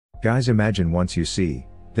Guys, imagine once you see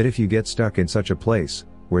that if you get stuck in such a place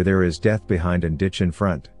where there is death behind and ditch in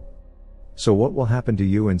front. So what will happen to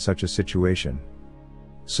you in such a situation?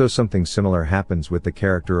 So something similar happens with the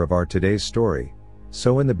character of our today's story.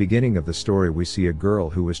 So in the beginning of the story we see a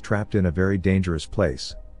girl who was trapped in a very dangerous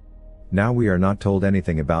place. Now we are not told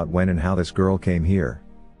anything about when and how this girl came here.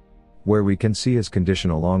 Where we can see his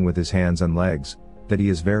condition along with his hands and legs, that he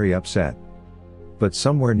is very upset. But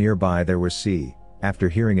somewhere nearby there was sea. After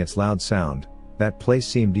hearing its loud sound, that place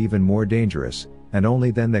seemed even more dangerous, and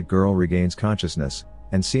only then that girl regains consciousness,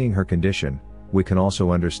 and seeing her condition, we can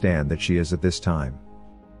also understand that she is at this time.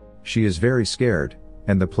 She is very scared,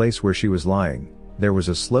 and the place where she was lying, there was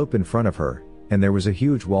a slope in front of her, and there was a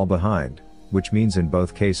huge wall behind, which means in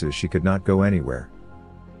both cases she could not go anywhere.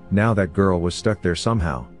 Now that girl was stuck there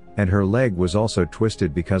somehow, and her leg was also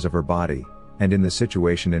twisted because of her body, and in the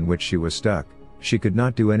situation in which she was stuck, she could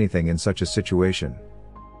not do anything in such a situation.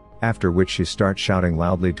 After which she starts shouting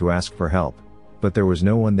loudly to ask for help, but there was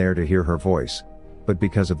no one there to hear her voice. But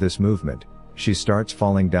because of this movement, she starts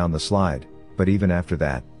falling down the slide, but even after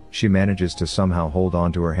that, she manages to somehow hold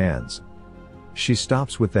on to her hands. She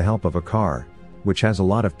stops with the help of a car, which has a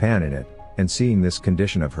lot of pan in it, and seeing this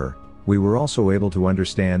condition of her, we were also able to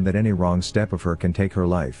understand that any wrong step of her can take her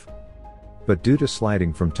life. But due to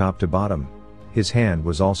sliding from top to bottom, his hand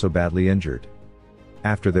was also badly injured.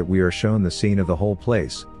 After that we are shown the scene of the whole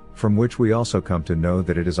place, from which we also come to know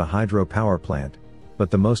that it is a hydropower plant, but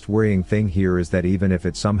the most worrying thing here is that even if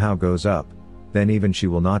it somehow goes up, then even she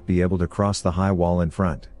will not be able to cross the high wall in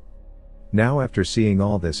front. Now after seeing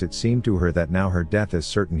all this it seemed to her that now her death is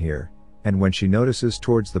certain here, and when she notices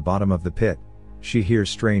towards the bottom of the pit, she hears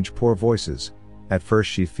strange poor voices. At first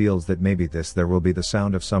she feels that maybe there will be the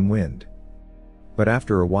sound of some wind. But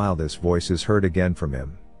after a while this voice is heard again from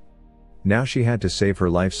him. Now she had to save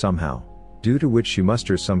her life somehow, due to which she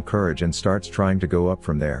musters some courage and starts trying to go up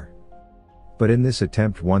from there. But in this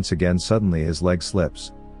attempt once again suddenly his leg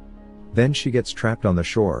slips. Then she gets trapped on the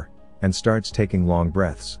shore, and starts taking long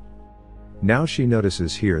breaths. Now she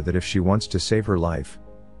notices here that if she wants to save her life,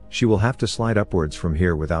 she will have to slide upwards from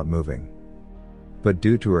here without moving. But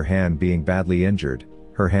due to her hand being badly injured,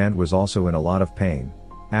 her hand was also in a lot of pain,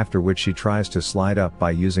 after which she tries to slide up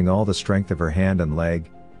by using all the strength of her hand and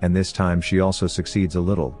leg, and this time she also succeeds a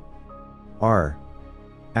little.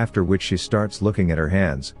 After which she starts looking at her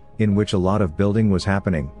hands, in which a lot of building was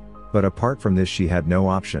happening, but apart from this she had no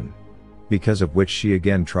option. Because of which she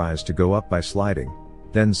again tries to go up by sliding,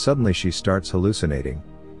 then suddenly she starts hallucinating,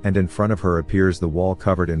 and in front of her appears the wall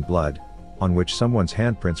covered in blood, on which someone's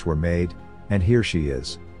handprints were made, and here she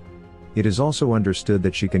is. It is also understood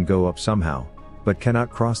that she can go up somehow, but cannot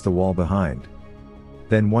cross the wall behind.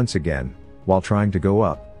 Then once again, while trying to go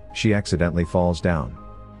up, she accidentally falls down.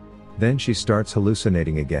 Then she starts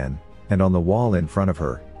hallucinating again, and on the wall in front of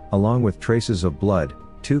her, along with traces of blood,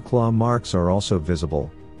 2 claw marks are also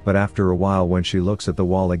visible, but after a while when she looks at the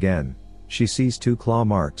wall again, she sees 2 claw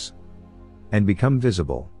marks and become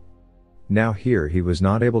visible. Now here he was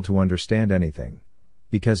not able to understand anything,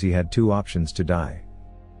 because he had 2 options to die.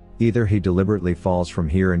 Either he deliberately falls from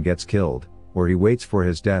here and gets killed, or he waits for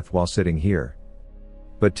his death while sitting here.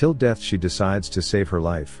 But till death she decides to save her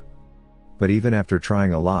life. But even after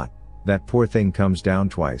trying a lot, that poor thing comes down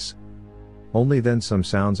twice. Only then some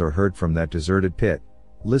sounds are heard from that deserted pit,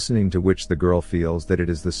 listening to which the girl feels that it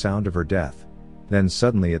is the sound of her death. Then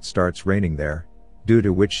suddenly it starts raining there, due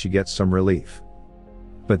to which she gets some relief.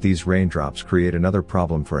 But these raindrops create another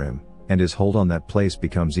problem for him, and his hold on that place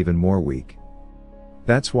becomes even more weak.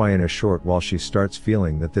 That's why in a short while she starts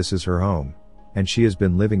feeling that this is her home, and she has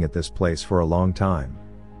been living at this place for a long time.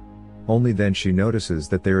 Only then she notices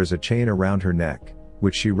that there is a chain around her neck,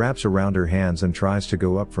 which she wraps around her hands and tries to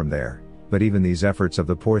go up from there, but even these efforts of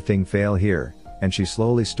the poor thing fail here, and she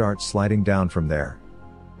slowly starts sliding down from there.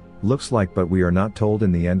 Looks like, but we are not told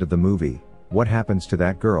in the end of the movie what happens to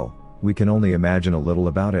that girl. We can only imagine a little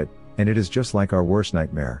about it, and it is just like our worst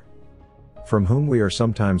nightmare, from whom we are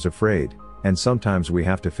sometimes afraid, and sometimes we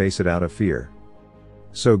have to face it out of fear.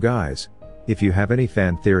 So guys, if you have any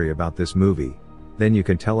fan theory about this movie, then you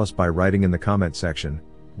can tell us by writing in the comment section,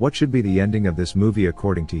 what should be the ending of this movie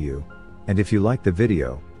according to you? And if you like the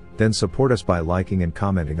video, then support us by liking and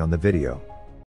commenting on the video.